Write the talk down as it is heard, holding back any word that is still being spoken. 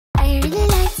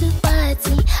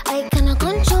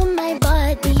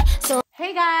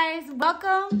Hey guys,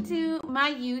 welcome to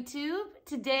my YouTube.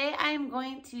 Today I am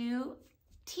going to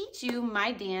teach you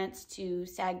my dance to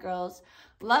Sad Girls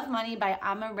Love Money by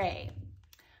Amaare.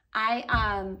 I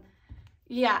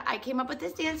came up with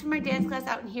this dance for my dance class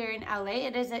out here in LA.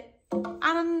 It is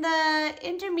on the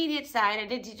intermediate side. I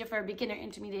did teach it for a beginner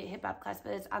intermediate hip hop class,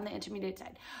 but it's on the intermediate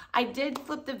side. I did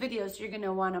flip the video, so you're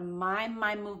gonna wanna mime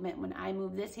my movement. When I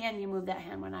move this hand, you move that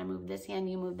hand. When I move this hand,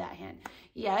 you move that hand.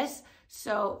 Yes,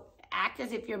 so act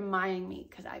as if you're miming me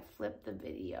because I flipped the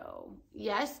video.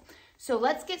 Yes, so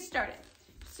let's get started.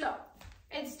 So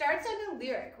it starts on a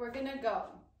lyric. We're gonna go.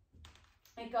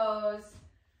 It goes,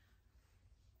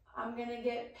 I'm gonna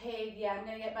get paid, yeah, I'm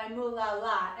gonna get my moolah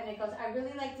la. And it goes, I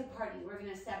really like to party. We're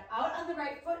gonna step out on the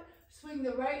right foot, swing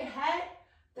the right head,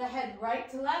 the head right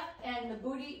to left, and the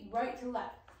booty right to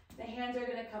left. The hands are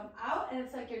gonna come out, and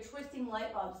it's like you're twisting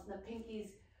light bulbs, and the pinkies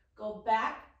go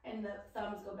back, and the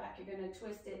thumbs go back. You're gonna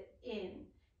twist it in,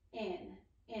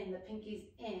 the pinkies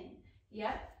in.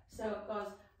 Yep, so it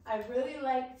goes, I really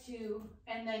like to,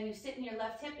 and then you sit in your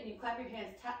left hip, and you clap your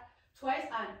hands twice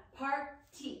on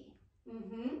party.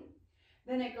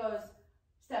 Then it goes,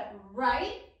 step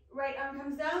right arm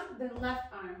comes down, then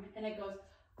left arm, and it goes,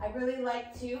 I really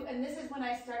like to, and this is when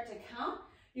I start to count.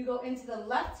 You go into the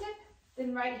left hip,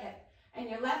 then right hip, and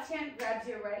your left hand grabs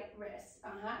your right wrist,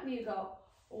 and you go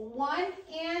 1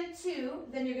 and 2,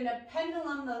 then you're gonna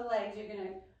pendulum the legs. You're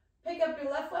gonna pick up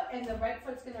your left foot, and the right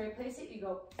foot's gonna replace it. You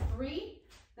go 3,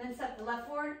 then step the left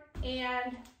forward,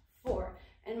 and 4,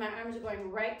 and my arms are going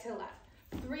right to left.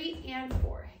 3 and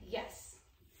 4, yes.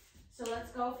 So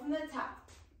let's go from the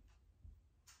top.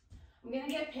 I'm gonna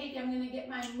get paid, I'm gonna get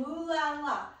my moolah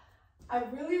la. I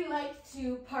really like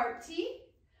to party.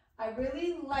 I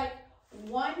really like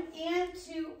 1 and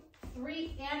 2,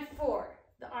 3 and 4.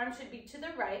 The arm should be to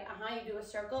the right, you do a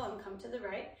circle and come to the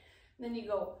right. Then you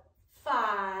go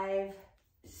 5,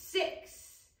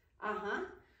 6,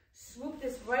 swoop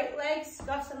this right leg,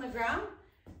 scuffs on the ground.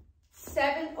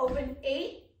 7, open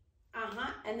 8,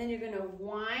 and then you're gonna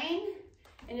whine,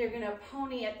 and you're gonna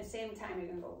pony at the same time. You're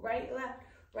gonna go right, left,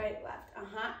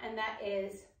 and that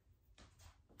is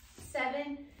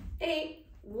 7, 8,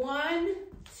 1,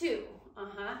 2,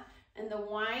 and the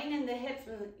whine and the hips,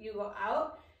 when you go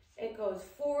out, it goes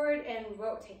forward and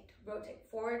rotate,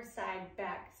 forward, side,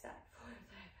 back, side, forward,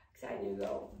 side, back, side, and you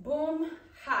go boom,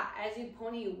 ha. As you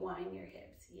pony, you whine your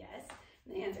hips, yes.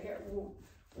 And the hands are here, boom,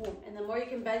 boom. And the more you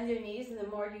can bend your knees and the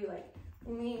more you like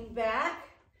lean back,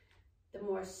 the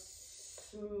more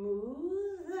smoother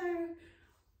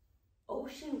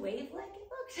ocean wave-like it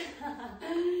looks.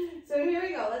 So here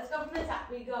we go, let's go from the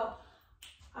top. We go,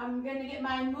 I'm gonna get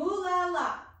my moolah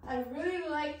la. I really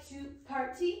like to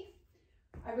party.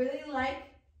 I really like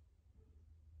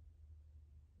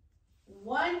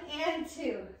 1 and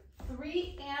 2,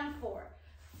 3 and 4,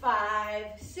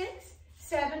 5, 6,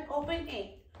 7, open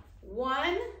 8,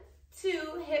 1,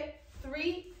 2, hip,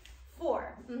 3,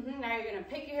 4. Now you're gonna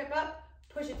pick your hip up,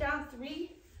 push it down,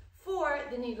 3, 4,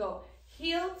 then you go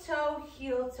heel, toe,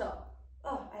 heel, toe.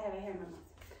 Oh, I have a hair in my mouth.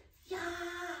 Yeah.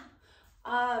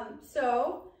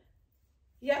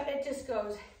 Yep, it just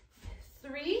goes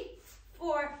 3,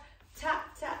 4,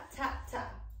 tap, tap, tap,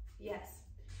 tap. Yes.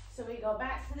 So we go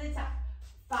back to the top.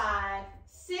 5,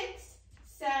 6,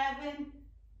 7,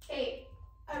 8.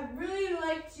 I really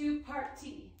like to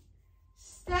party.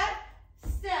 Step,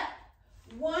 step.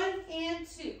 1 and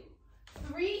 2,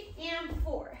 3 and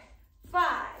 4,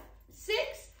 5,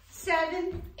 6,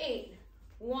 7, 8.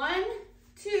 1,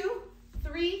 2,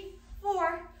 3,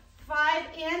 4, 5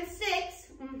 and 6.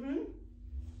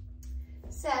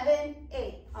 7,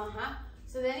 8.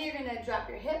 So then you're gonna drop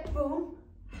your hip, boom,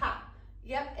 ha.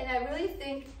 Yep, and I really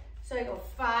think, so I go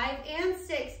 5 and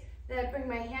 6, then I bring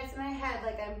my hands to my head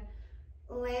like I'm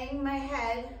laying my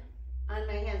head on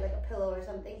my hand like a pillow or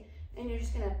something, and you're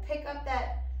just gonna pick up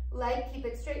that leg, keep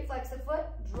it straight, flex the foot,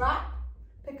 drop,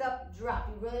 pick up, drop.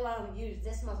 You really wanna use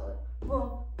this muscle,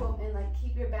 boom, boom, and like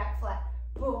keep your back flat,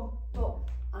 boom, boom,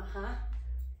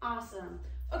 awesome.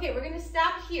 Okay, we're gonna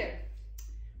stop here.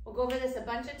 We'll go over this a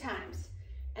bunch of times,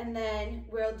 and then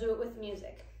we'll do it with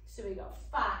music. So we go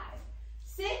 5,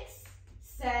 6,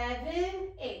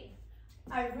 7, 8.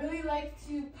 I really like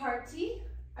to party.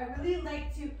 I really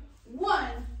like to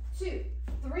 1, 2,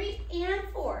 3 and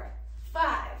 4,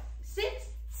 5, 6,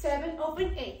 7,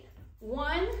 open 8.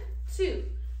 1, 2,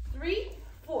 3,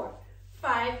 4,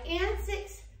 5 and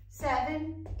 6,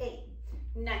 7, 8.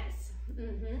 Nice.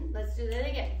 Let's do that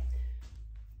again.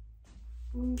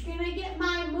 I'm gonna get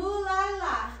my moolah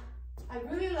la. I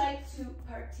really like to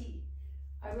party.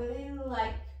 I really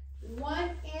like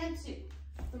 1 and 2,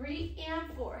 3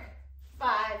 and 4,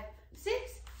 5, 6,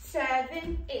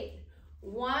 7, 8.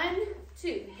 1,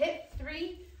 2. Hip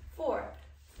 3, 4,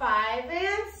 5,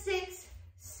 and 6,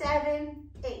 7,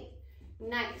 8.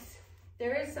 Nice.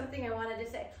 There is something I wanted to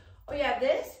say. Oh yeah,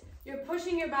 this, you're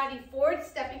pushing your body forward,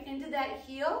 stepping into that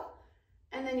heel,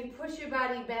 and then you push your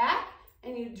body back,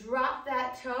 and you drop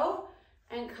that toe,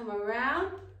 and come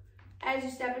around. As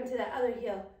you step into that other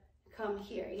heel, come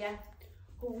here, yeah?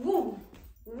 Woom,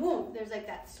 woom. There's like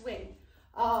that swing.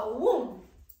 Woom,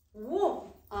 woom.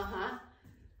 Uh-huh.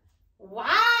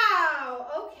 Wow.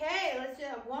 Okay, let's do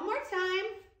that one more time.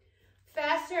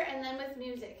 Faster and then with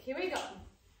music. Here we go.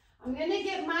 I'm going to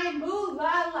get my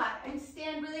moolah and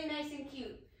stand really nice and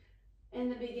cute in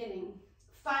the beginning.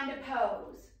 Find a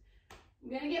pose. I'm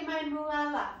going to get my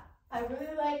moolah. I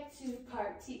really like to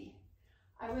party.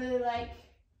 I really like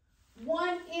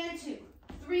 1 and 2,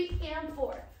 3 and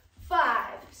 4,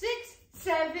 5, 6,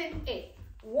 7, 8.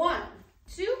 1,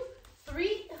 2,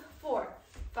 3, 4,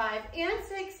 5 and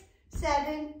 6,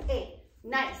 7, 8.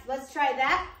 Nice. Let's try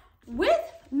that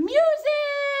with music.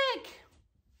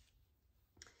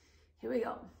 Here we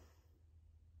go.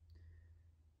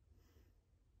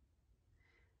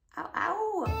 Ow,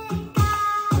 ow.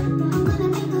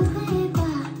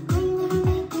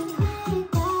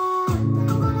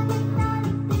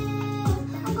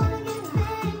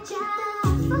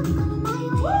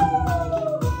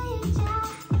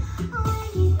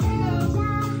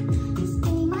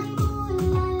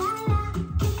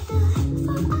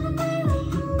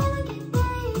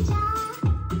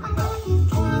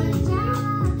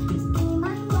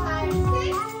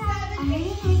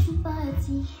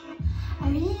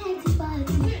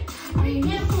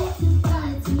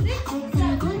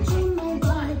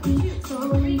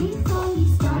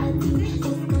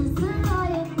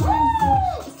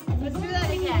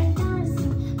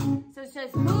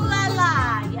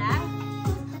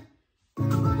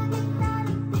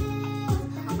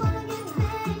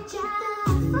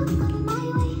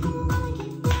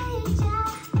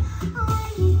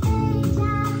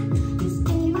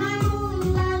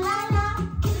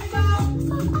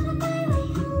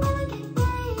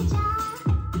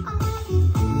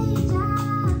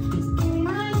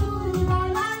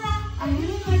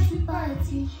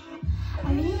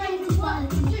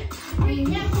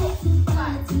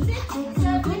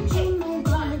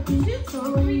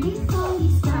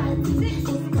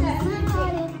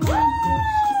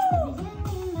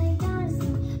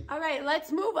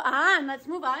 Let's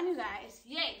move on, you guys.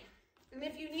 Yay. And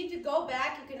if you need to go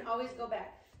back, you can always go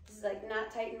back. This is like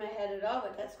not tight in my head at all,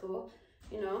 but that's cool.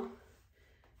 You know,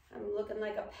 I'm looking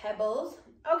like a pebbles.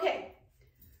 Okay.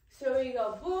 So here you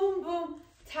go. Boom, boom,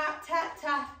 tap, tap,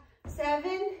 tap.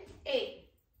 7, 8.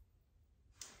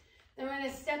 Then we're going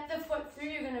to step the foot through.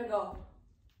 You're going to go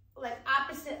like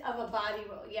opposite of a body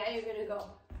roll. Yeah, you're going to go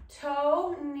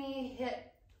toe, knee,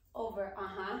 hip, over.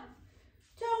 Uh-huh.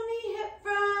 Toe, knee, hip,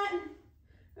 front.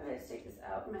 I'm going to take this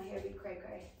out. My hair be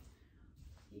cray-cray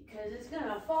because it's going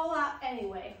to fall out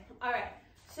anyway. All right.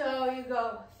 So you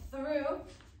go through,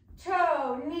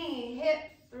 toe, knee, hip,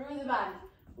 through the body.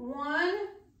 1,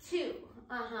 2.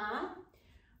 Uh-huh.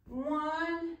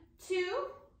 1, 2.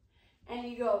 And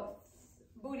you go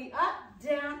booty up,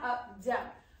 down,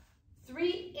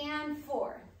 3 and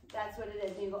 4. That's what it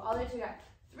is. And you go all the way to your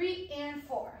 3 and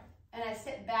 4. And I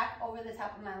sit back over the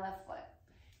top of my left foot.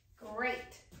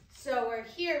 Great. So we're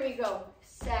here. We go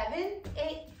 7,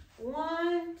 8,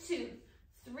 1, 2,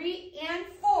 3 and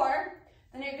 4.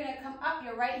 Then you're going to come up.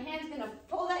 Your right hand's going to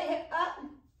pull that hip up.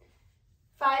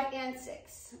 5 and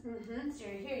 6. So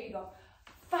here you go.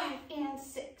 5 and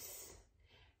 6.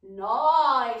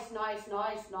 Nice, nice,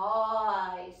 nice,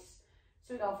 nice.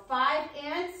 So we go 5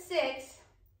 and 6.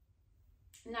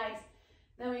 Nice.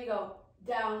 Then we go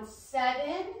down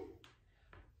 7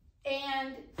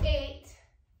 and 8.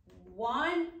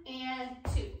 1 and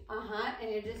 2.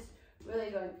 And you're just really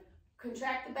going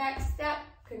contract the back step,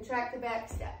 contract the back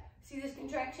step. See this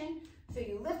contraction? So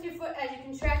you lift your foot as you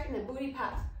contract and the booty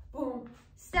pops. Boom,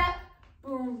 step,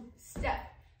 boom,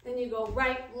 step. Then you go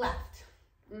right, left.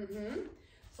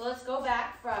 So let's go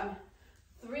back from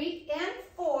 3 and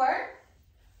 4,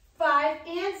 5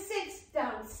 and 6,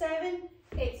 down 7,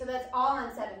 8. So that's all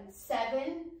on 7.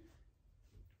 7,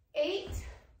 8,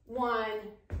 1,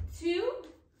 2,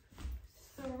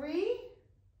 3,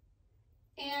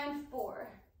 and 4.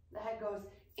 The head goes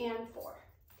and 4.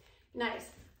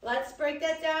 Nice. Let's break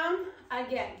that down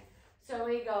again. So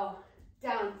we go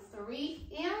down 3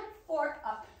 and 4,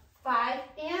 up 5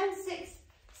 and 6,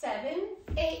 7,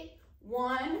 8,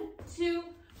 1, 2,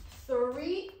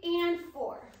 3, and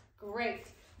 4. Great.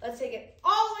 Let's take it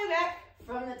all the way back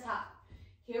from the top.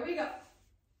 Here we go.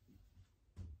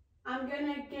 I'm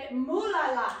gonna get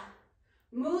moolah.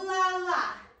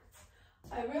 Moolah.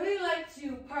 I really like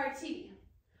to party.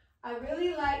 I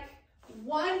really like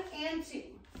 1 and 2,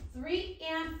 3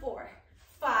 and 4,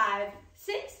 5,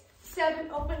 6, 7,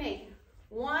 open 8.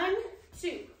 1,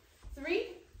 2, 3,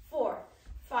 4,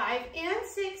 5 and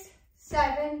 6,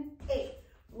 7, 8.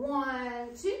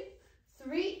 1, 2,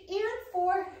 3 and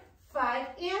 4, 5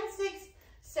 and 6,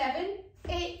 7,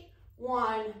 8.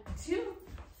 1, 2,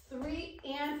 3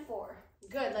 and 4.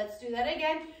 Good, let's do that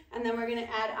again, and then we're gonna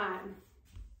add on.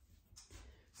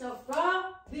 So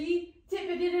from the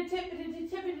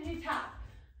tippity top.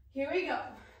 Here we go.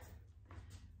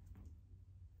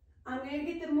 I'm gonna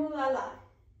get the moolah.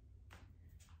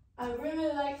 I really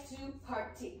like to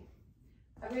party.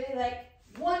 I really like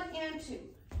 1 and 2,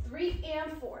 3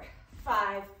 and 4,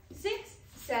 5, 6,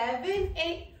 7,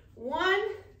 8. 1,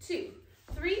 2,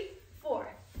 3,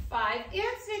 4, 5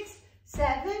 and 6,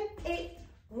 7, 8.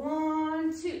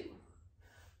 1, 2,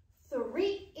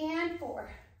 3 and 4,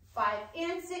 5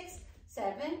 and 6,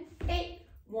 7, 8.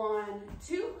 1,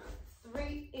 2,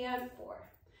 3 and 4.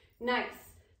 Nice.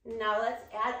 Now let's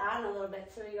add on a little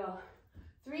bit. So we go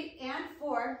 3 and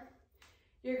 4.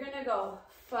 You're gonna go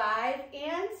 5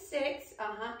 and 6.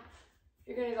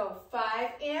 You're gonna go 5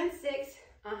 and 6.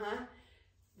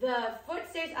 The foot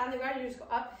stays on the ground. You just go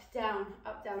up, down,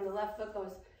 up, down. The left foot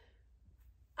goes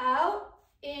out,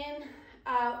 in,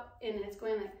 and it's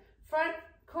going like front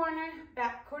corner,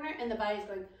 back corner, and the body's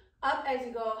going up as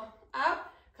you go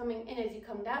out, coming in as you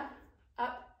come down,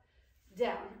 up,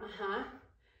 down.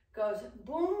 Goes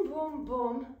boom, boom,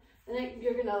 boom, and then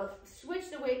you're gonna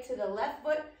switch the weight to the left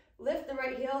foot, lift the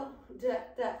right heel, da,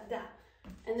 da, da,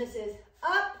 and this is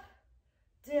up,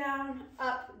 down,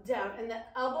 and the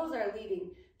elbows are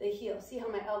leading the heel. See how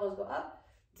my elbows go up,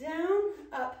 down,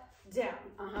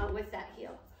 with that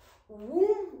heel.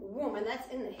 Boom, boom, and that's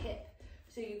in the hip.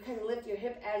 So you can lift your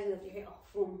hip as you lift your heel.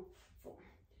 Boom, boom.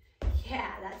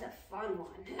 Yeah, that's a fun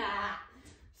one.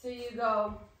 So you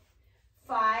go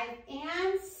 5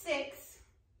 and 6,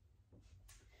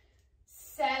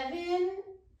 7,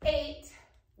 8,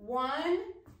 1,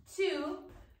 2,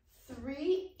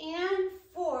 3 and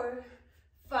 4,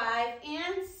 5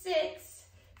 and 6,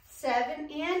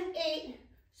 7 and 8.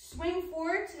 Swing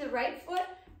forward to the right foot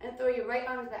and throw your right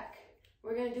arms back.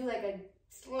 We're gonna do like a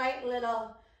slight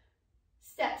little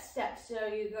step. So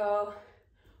you go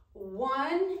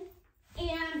 1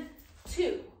 and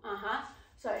 2.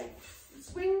 So I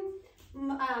swing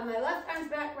my left arm's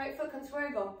back, right foot comes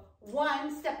forward, go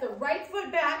 1, step the right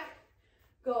foot back,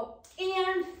 go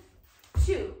and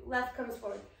 2, left comes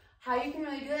forward. How you can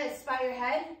really do that is spot your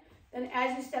head, then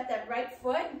as you step that right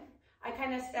foot, I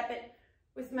kind of step it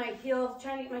with my heel,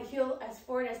 trying to get my heel as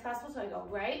forward as possible, so I go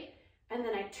right, and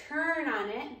then I turn on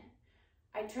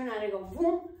it, go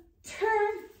boom,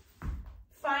 turn,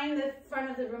 find the front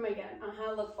of the room again.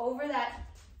 Look over that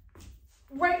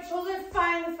right shoulder,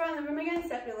 find the front of the room again,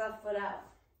 step your left foot out.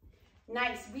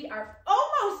 Nice, we are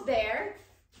almost there.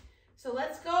 So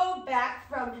let's go back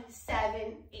from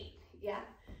 7, 8, yeah?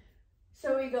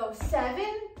 So we go 7,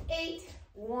 8,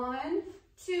 1,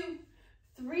 2,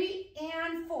 3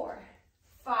 and 4,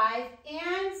 5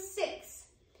 and 6.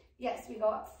 Yes, we go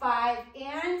up 5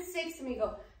 and 6, and we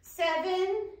go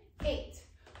 7, 8,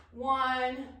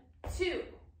 1, 2.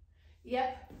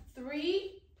 Yep,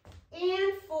 3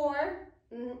 and 4,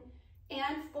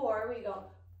 and 4. We go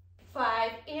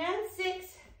 5 and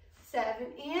 6,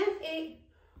 7 and 8,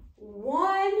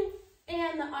 1,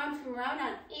 and the arms come around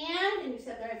on and you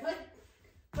step the right foot,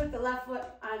 put the left foot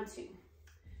on 2.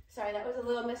 Sorry, that was a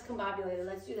little miscombobulated.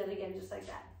 Let's do that again, just like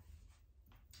that.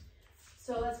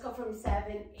 So let's go from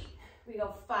 7, 8. We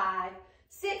go 5,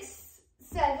 6,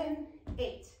 7,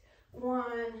 8.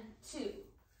 1, 2.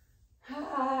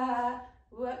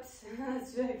 Whoops,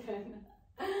 that's very good.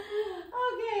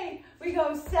 Okay, we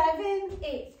go 7,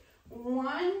 8.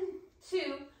 1,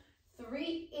 2,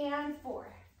 3 and 4.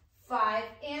 5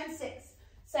 and 6.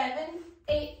 7,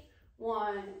 8.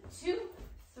 1, 2,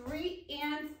 3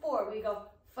 and 4. We go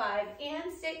 5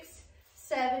 and 6,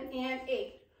 7 and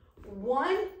 8.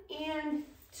 1 and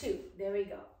 2. There we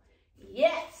go.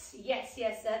 Yes, yes,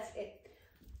 yes, that's it.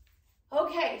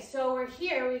 Okay, so we're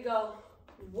here. We go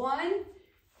 1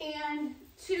 and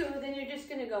 2. Then you're just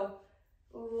gonna go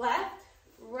left,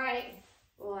 right,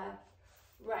 left,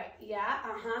 right. Yeah,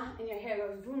 and your hair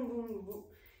goes boom, boom, boom.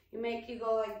 You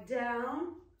go like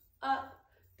down, up,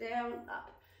 down,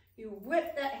 up. You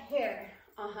whip that hair.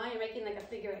 You're making like a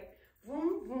figure 8.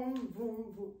 Boom, boom,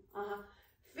 boom, boom.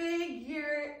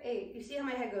 Figure 8. You see how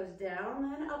my head goes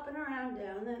down, then up and around,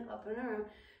 down, then up and around.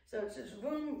 So it's just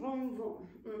boom, boom,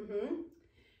 boom.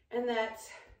 And that's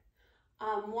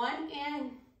 1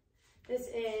 and, this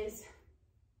is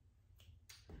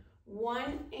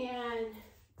 1 and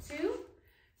 2,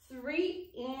 3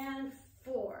 and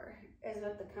 4 is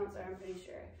what the counts are, I'm pretty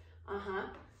sure.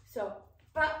 So,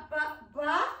 ba, ba,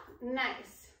 ba,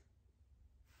 nice.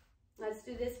 Let's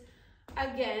do this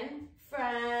again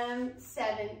from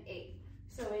 7, 8.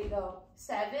 So we go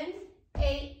 7,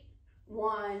 8,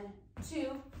 1,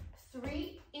 2,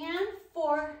 3 and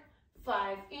 4,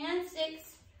 5 and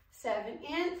 6, 7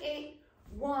 and 8,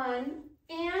 1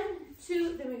 and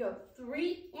 2, then we go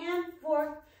 3 and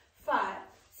 4, 5,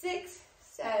 6,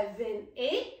 7,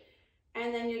 8,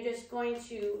 and then you're just going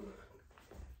to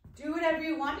do whatever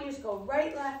you want. You just go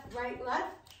right, left, right,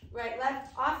 left, right,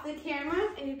 left, off the camera,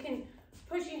 and you can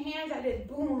push your hands. I did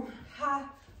boom,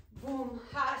 ha,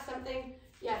 something.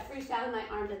 Yeah, freestyle my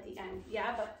arms at the end.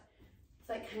 Yeah, but it's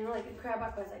like kind of like a crab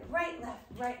walk, but it's like right,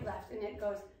 left, and it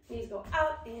goes, knees go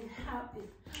out, and out,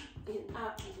 and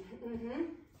out,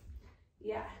 and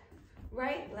yeah,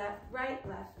 right, left, right,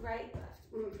 left, right,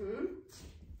 left,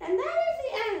 and that is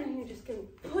the end. You just can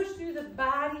push through the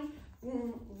body,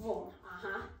 boom, boom,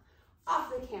 off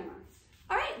the camera.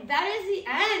 All right, that is the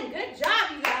end. Good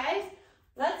job, you guys.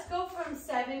 Let's go from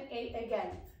 7, 8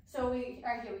 again. So we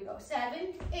are here. We go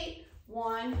 7, 8,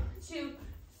 1, 2,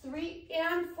 3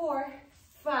 and 4,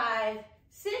 5,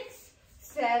 6,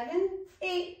 7,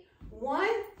 8, 1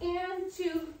 and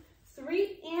 2,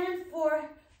 3 and 4,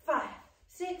 5,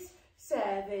 6,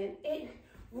 7, 8.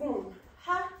 Boom,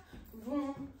 ha,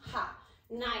 boom, ha.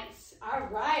 Nice. All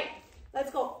right.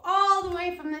 Let's go all the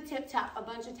way from the tip top a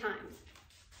bunch of times.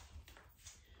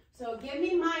 So give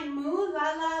me my moo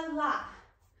la la la.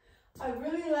 I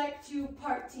really like to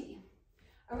party.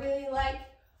 I really like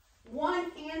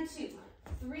 1 and 2,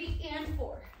 3 and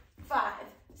 4, 5,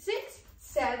 6,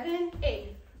 7,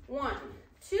 8. 1,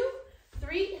 2,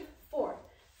 3, 4,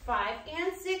 5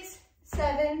 and 6,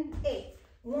 7, 8.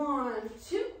 1,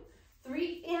 2,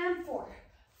 3 and 4,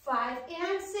 5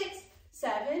 and 6,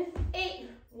 7, 8.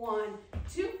 1,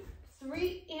 2,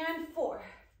 3 and 4,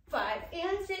 5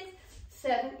 and 6,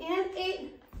 7 and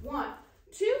 8. 1,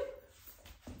 2,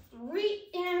 3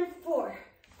 and 4,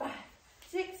 5,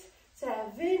 6,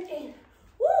 7, 8.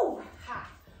 Woo, ha,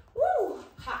 woo,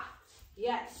 ha.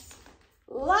 Yes,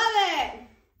 love it.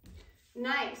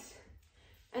 Nice.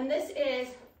 And this is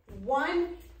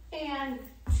 1 and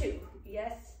 2.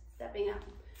 Yes, stepping up.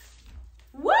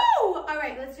 Woo! All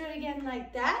right, let's do it again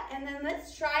like that. And then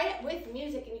let's try it with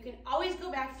music. And you can always go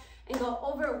back and go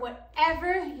over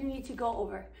whatever you need to go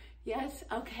over. Yes?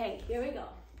 Okay, here we go.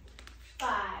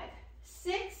 5,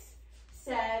 6,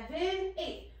 7,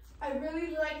 8. I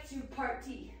really like to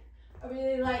party. I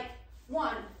really like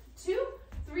 1, 2,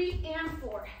 3 and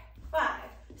 4, 5,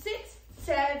 6,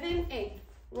 7, 8.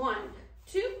 1,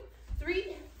 2,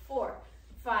 3, 4,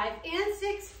 5 and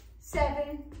 6,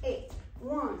 7, 8.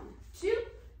 1, 2,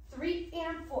 3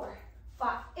 and 4,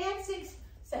 5 and 6,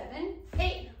 7,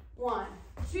 8. 1,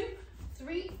 2,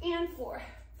 3 and 4,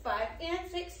 5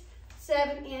 and 6,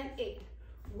 7 and 8.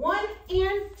 1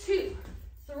 and 2,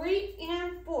 3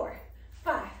 and 4,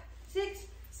 5, 6,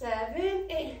 7,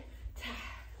 8. Ta,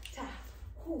 ta,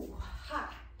 hoo,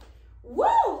 ha.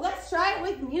 Woo! Let's try it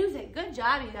with music. Good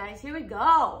job, you guys. Here we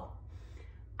go.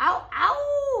 Ow,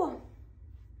 ow!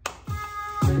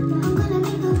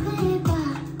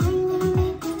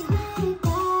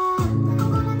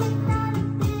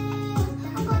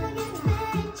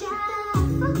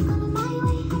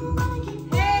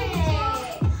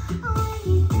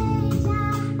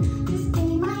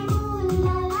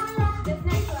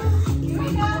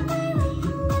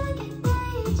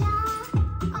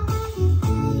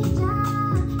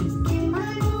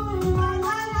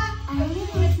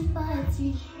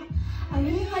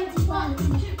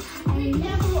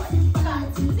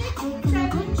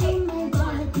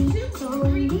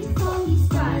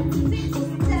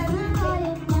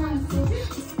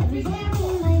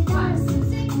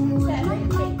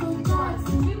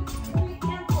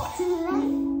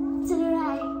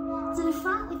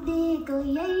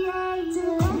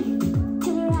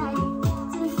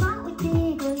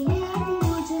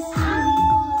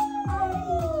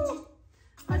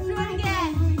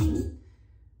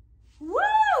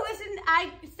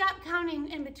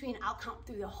 I'll count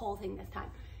through the whole thing this time.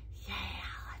 Yeah,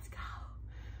 let's go.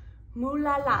 Moo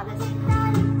la la.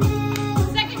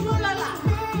 Second moo la la.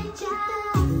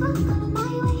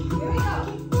 Here we go.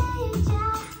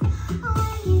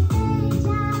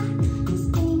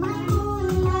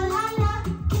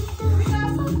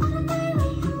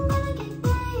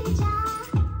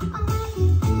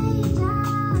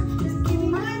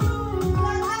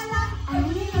 I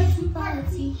really like to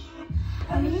party.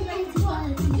 I really like to party.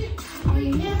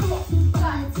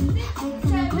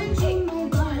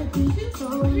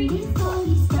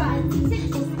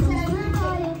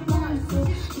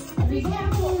 every day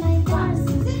I'm in my dance.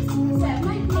 6,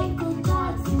 7, 8, go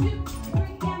dance. 2, 3,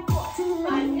 and 4,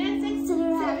 5 and 6,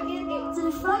 7 and 8, to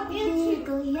the front and 2,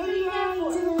 go yeah yeah,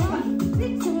 to the right,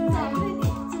 6, 7 and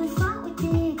 8, to the front with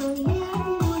it, go yeah.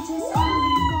 Just how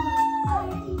it goes,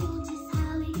 already know just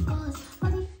how it goes.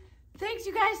 Thanks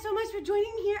you guys so much for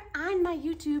joining here on my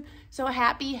YouTube. So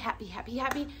happy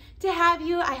to have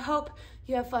you. I hope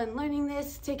you have fun learning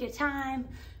this. Take your time.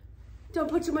 Don't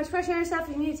put too much pressure on yourself.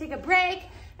 If you need to take a break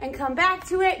and come back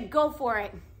to it, go for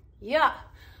it. Yeah.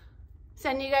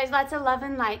 Sending you guys lots of love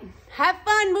and light. Have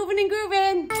fun moving and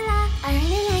grooving. I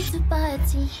really like to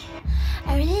party.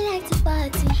 I really like to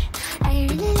party. I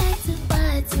really like to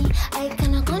party. I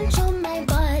cannot control my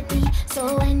body.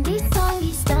 So when this song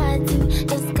is starting,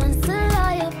 just cancel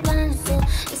all your plans. So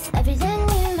it's everything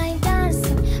in my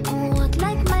dancing. I walk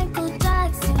like Michael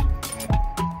Jackson.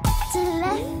 To the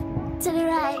left, to the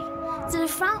right, to the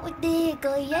front with it,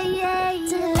 go yeah yeah.